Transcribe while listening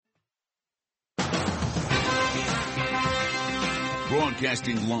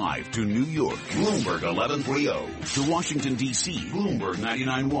Broadcasting live to New York, Bloomberg 1130. To Washington, D.C., Bloomberg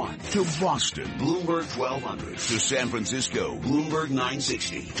 99.1. To Boston, Bloomberg 1200. To San Francisco, Bloomberg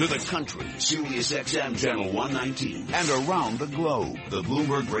 960. To the country, Sirius XM Channel 119. And around the globe, the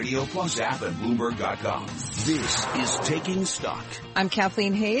Bloomberg Radio Plus app and Bloomberg.com. This is Taking Stock. I'm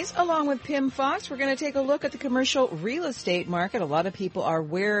Kathleen Hayes, along with Pimm Fox. We're going to take a look at the commercial real estate market. A lot of people are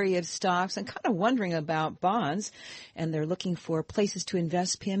wary of stocks and kind of wondering about bonds, and they're looking for places to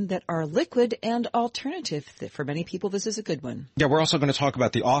invest, Pimm, that are liquid and alternative. For many people, this is a good one. Yeah, we're also going to talk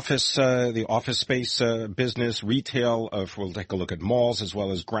about the office space business, retail. We'll take a look at malls as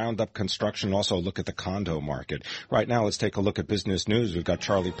well as ground-up construction, also look at the condo market. Right now, let's take a look at business news. We've got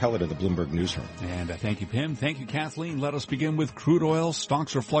Charlie Pellet of the Bloomberg Newsroom. And thank you, Pimm. Thank you, Kathleen. Let us begin with crude oil.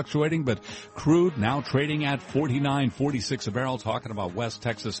 Stocks are fluctuating, but crude now trading at $49.46 a barrel. Talking about West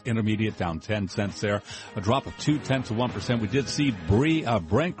Texas Intermediate down 10 cents there, a drop of 0.2%. We did see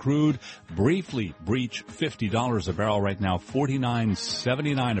Brent crude briefly breach $50 a barrel. Right now,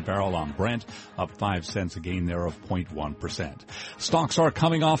 $49.79 a barrel on Brent, up 5 cents, a gain there of 0.1%. Stocks are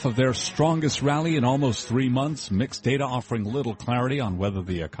coming off of their strongest rally in almost 3 months. Mixed data offering little clarity on whether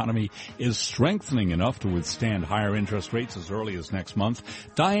the economy is strengthening enough to withstand higher interest rates as early as next month.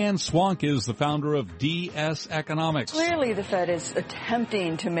 Diane Swank is the founder of DS Economics. Clearly, the Fed is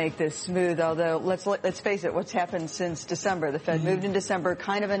attempting to make this smooth, although let's face it, what's happened since December. The Fed moved in December,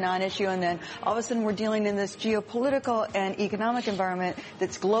 kind of a non-issue, and then all of a sudden we're dealing in this geopolitical and economic environment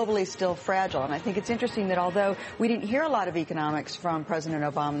that's globally still fragile. And I think it's interesting that although we didn't hear a lot of economics from President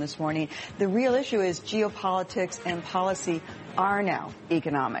Obama this morning, the real issue is geopolitics and policy are now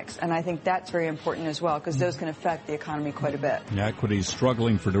economics. And I think that's very important as well, because those can affect the economy quite a bit. Yeah, equities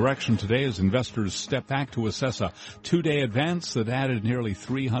struggling for direction today as investors step back to assess a two-day advance that added nearly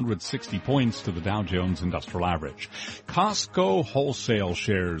 360 points to the Dow Jones Industrial Average. Costco wholesale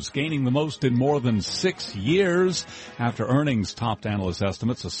shares gaining the most in more than 6 years after earnings topped analyst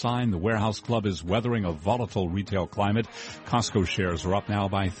estimates, a sign the warehouse club is weathering a volatile retail climate. Costco shares are up now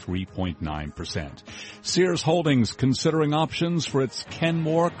by 3.9%. Sears Holdings considering options for its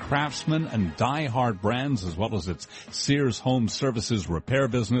Kenmore, Craftsman, and Die Hard brands, as well as its Sears Home Services repair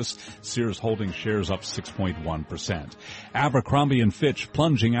business. Sears Holdings shares up 6.1%. Abercrombie & Fitch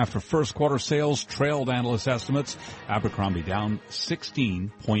plunging after first quarter sales trailed analyst estimates. Abercrombie down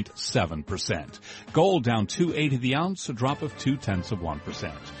 16.7%. Gold down $2.80 the ounce, a drop of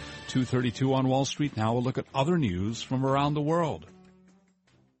 0.2%. 2:32 on Wall Street. Now we'll look at other news from around the world.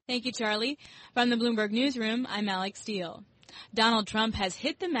 Thank you, Charlie. From the Bloomberg Newsroom, I'm Alex Steele. Donald Trump has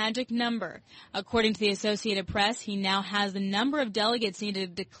hit the magic number. According to the Associated Press, he now has the number of delegates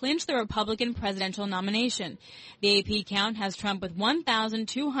needed to clinch the Republican presidential nomination. The AP count has Trump with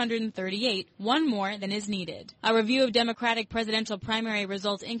 1,238, one more than is needed. A review of Democratic presidential primary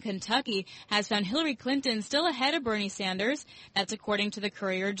results in Kentucky has found Hillary Clinton still ahead of Bernie Sanders. That's according to the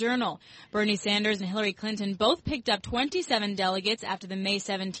Courier-Journal. Bernie Sanders and Hillary Clinton both picked up 27 delegates after the May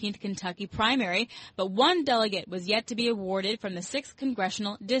 17th Kentucky primary, but one delegate was yet to be awarded from the 6th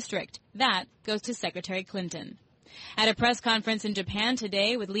Congressional District. That goes to Secretary Clinton. At a press conference in Japan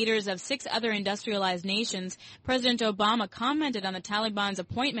today with leaders of 6 other industrialized nations, President Obama commented on the Taliban's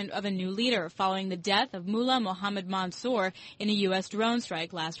appointment of a new leader following the death of Mullah Mohammad Mansour in a U.S. drone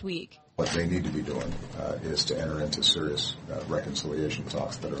strike last week. What they need to be doing is to enter into serious reconciliation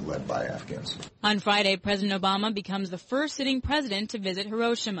talks that are led by Afghans. On Friday, President Obama becomes the first sitting president to visit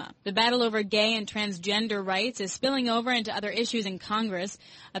Hiroshima. The battle over gay and transgender rights is spilling over into other issues in Congress.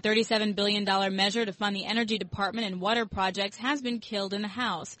 A $37 billion measure to fund the Energy Department and water projects has been killed in the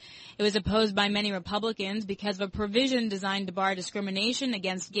House. It was opposed by many Republicans because of a provision designed to bar discrimination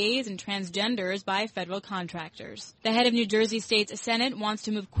against gays and transgenders by federal contractors. The head of New Jersey State's Senate wants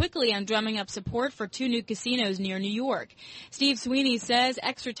to move quickly on drumming up support for 2 new casinos near New York. Steve Sweeney says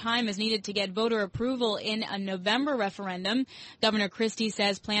extra time is needed to get voter approval in a November referendum. Governor Christie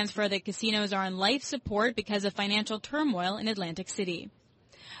says plans for the casinos are on life support because of financial turmoil in Atlantic City.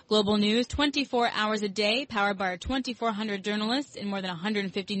 Global news 24 hours a day, powered by our 2,400 journalists in more than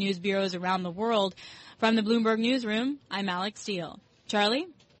 150 news bureaus around the world. From the Bloomberg Newsroom, I'm Alex Steele. Charlie?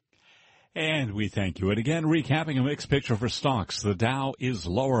 And we thank you. And again, recapping a mixed picture for stocks. The Dow is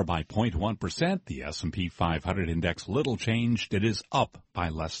lower by 0.1%. The S&P 500 index little changed. It is up by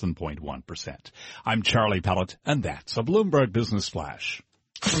less than 0.1%. I'm Charlie Pellet, and that's a Bloomberg Business Flash.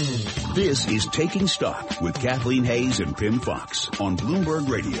 This is Taking Stock with Kathleen Hayes and Pimm Fox on Bloomberg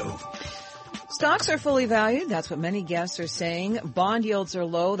Radio. Stocks are fully valued. That's what many guests are saying. Bond yields are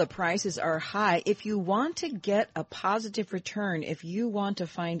low. The prices are high. If you want to get a positive return, if you want to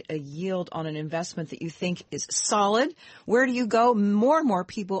find a yield on an investment that you think is solid, where do you go? More and more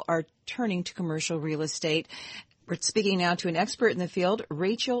people are turning to commercial real estate. We're speaking now to an expert in the field,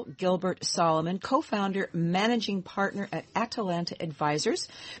 Rachel Gilbert Solomon, co-founder, managing partner at Atalanta Advisors,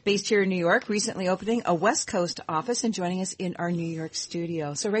 based here in New York, recently opening a West Coast office and joining us in our New York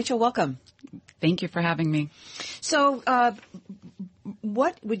studio. So, Rachel, welcome. Thank you for having me. So,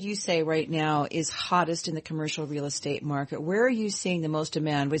 what would you say right now is hottest in the commercial real estate market? Where are you seeing the most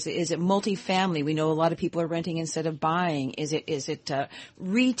demand? Is it multifamily? We know a lot of people are renting instead of buying. Is it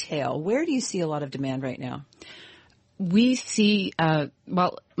retail? Where do you see a lot of demand right now? We see,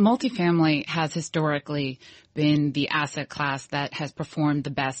 multifamily has historically been the asset class that has performed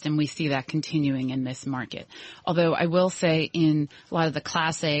the best, and we see that continuing in this market. Although I will say in a lot of the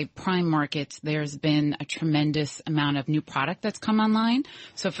Class A prime markets, there's been a tremendous amount of new product that's come online.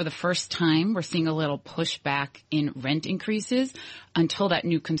 So for the first time, we're seeing a little pushback in rent increases until that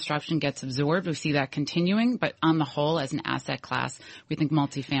new construction gets absorbed. We see that continuing, but on the whole, as an asset class, we think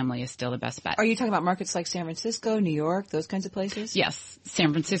multifamily is still the best bet. Are you talking about markets like San Francisco, New York, those kinds of places? Yes.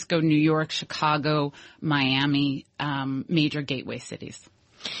 San Francisco, New York, Chicago, Miami, major gateway cities.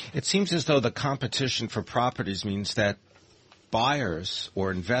 It seems as though the competition for properties means that buyers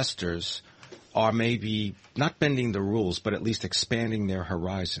or investors are maybe not bending the rules, but at least expanding their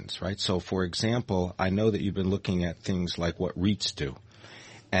horizons, right? So, for example, I know that you've been looking at things like what REITs do.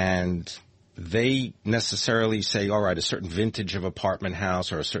 And they necessarily say, all right, a certain vintage of apartment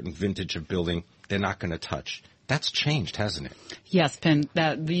house or a certain vintage of building, they're not going to touch. That's changed, hasn't it? Yes, Pimm.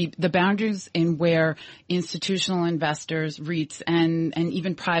 The boundaries in where institutional investors, REITs, and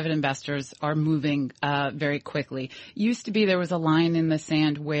even private investors are moving very quickly. Used to be there was a line in the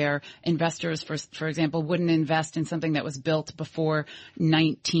sand where investors, for example, wouldn't invest in something that was built before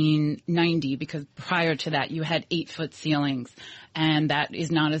 1990 because prior to that you had 8-foot ceilings. And that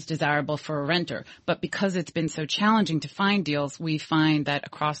is not as desirable for a renter. But because it's been so challenging to find deals, we find that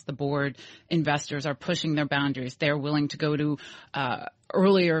across the board, investors are pushing their boundaries. They're willing to go to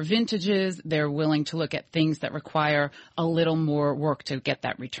earlier vintages. They're willing to look at things that require a little more work to get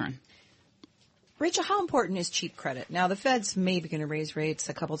that return. Rachel, how important is cheap credit? Now, the Fed's maybe going to raise rates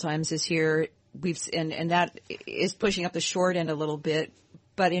a couple times this year. And that is pushing up the short end a little bit.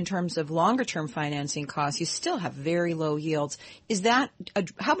 But in terms of longer-term financing costs, you still have very low yields. Is that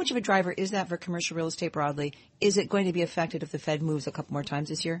how much of a driver is that for commercial real estate broadly? Is it going to be affected if the Fed moves a couple more times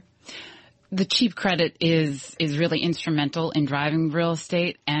this year? The cheap credit is really instrumental in driving real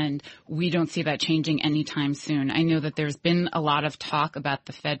estate, and we don't see that changing anytime soon. I know that there's been a lot of talk about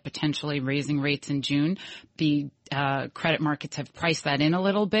the Fed potentially raising rates in June. The credit markets have priced that in a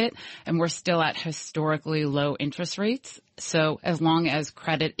little bit, and we're still at historically low interest rates. So as long as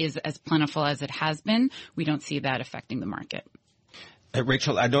credit is as plentiful as it has been, we don't see that affecting the market.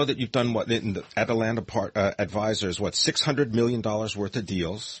 Rachel, I know that you've done in the Atalanta Advisors, $600 million worth of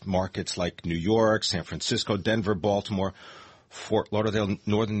deals, markets like New York, San Francisco, Denver, Baltimore, Fort Lauderdale,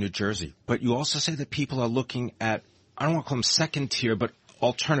 northern New Jersey. But you also say that people are looking at, I don't want to call them second tier, but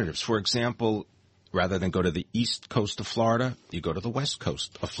alternatives. For example, rather than go to the east coast of Florida, you go to the west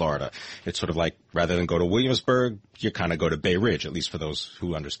coast of Florida. It's sort of like rather than go to Williamsburg, you kind of go to Bay Ridge, at least for those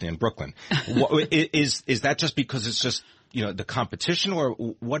who understand Brooklyn. Is that just because it's just, the competition, or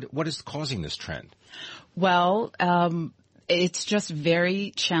what is causing this trend? Well, it's just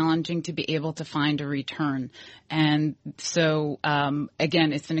very challenging to be able to find a return. And so,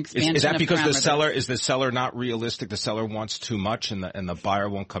 again, it's an expansion. Is that because parameters. Is the seller not realistic? The seller wants too much and the buyer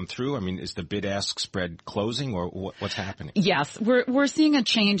won't come through? I mean, is the bid-ask spread closing, or what's happening? Yes, we're seeing a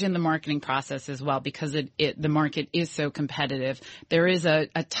change in the marketing process as well because the market is so competitive. There is a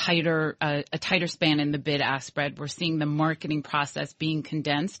tighter span in the bid-ask spread. We're seeing the marketing process being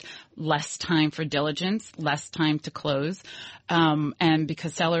condensed, less time for diligence, less time to close. And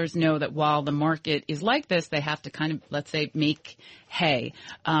because sellers know that while the market is like this, they have to kind of, let's say, make hay.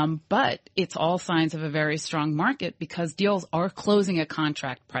 But it's all signs of a very strong market because deals are closing at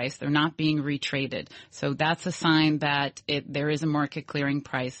contract price. They're not being retraded. So that's a sign that there is a market clearing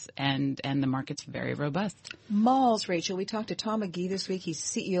price and the market's very robust. Malls, Rachel. We talked to Tom McGee this week. He's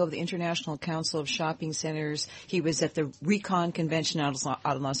CEO of the International Council of Shopping Centers. He was at the Recon Convention out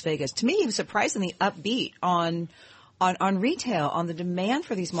of Las Vegas. To me, he was surprisingly upbeat on retail, on the demand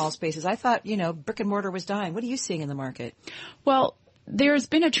for these mall spaces. I thought, brick and mortar was dying. What are you seeing in the market? Well, There's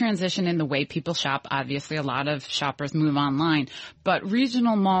been a transition in the way people shop. Obviously, a lot of shoppers move online, but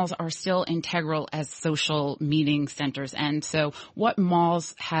regional malls are still integral as social meeting centers. And so what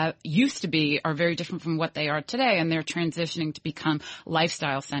malls used to be are very different from what they are today, and they're transitioning to become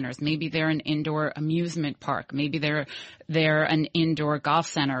lifestyle centers. Maybe they're an indoor amusement park. Maybe they're an indoor golf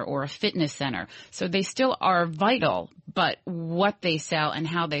center or a fitness center. So they still are vital, but what they sell and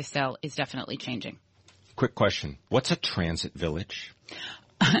how they sell is definitely changing. Quick question. What's a transit village?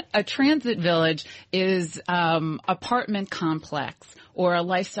 A transit village is apartment complex or a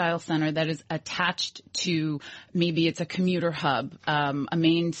lifestyle center that is attached to, maybe it's a commuter hub, a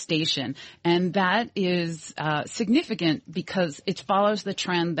main station. And that is significant because it follows the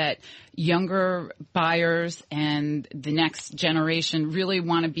trend that younger buyers and the next generation really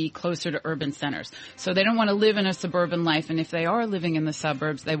want to be closer to urban centers. So they don't want to live in a suburban life, and if they are living in the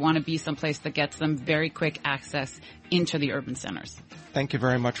suburbs, they want to be someplace that gets them very quick access into the urban centers. Thank you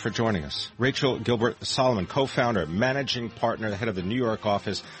very much for joining us. Rachel Gilbert Solomon, co-founder, managing partner, head of the New York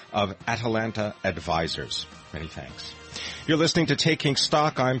office of Atalanta Advisors. Many thanks. You're listening to Taking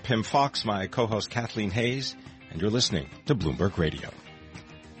Stock. I'm Pimm Fox, my co-host Kathleen Hayes, and you're listening to Bloomberg Radio.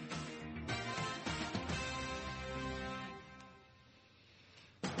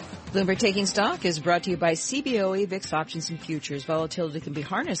 Bloomberg Taking Stock is brought to you by CBOE VIX Options and Futures. Volatility can be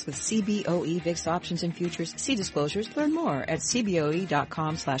harnessed with CBOE VIX Options and Futures. See disclosures. Learn more at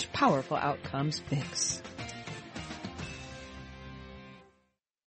cboe.com/powerful outcomes VIX.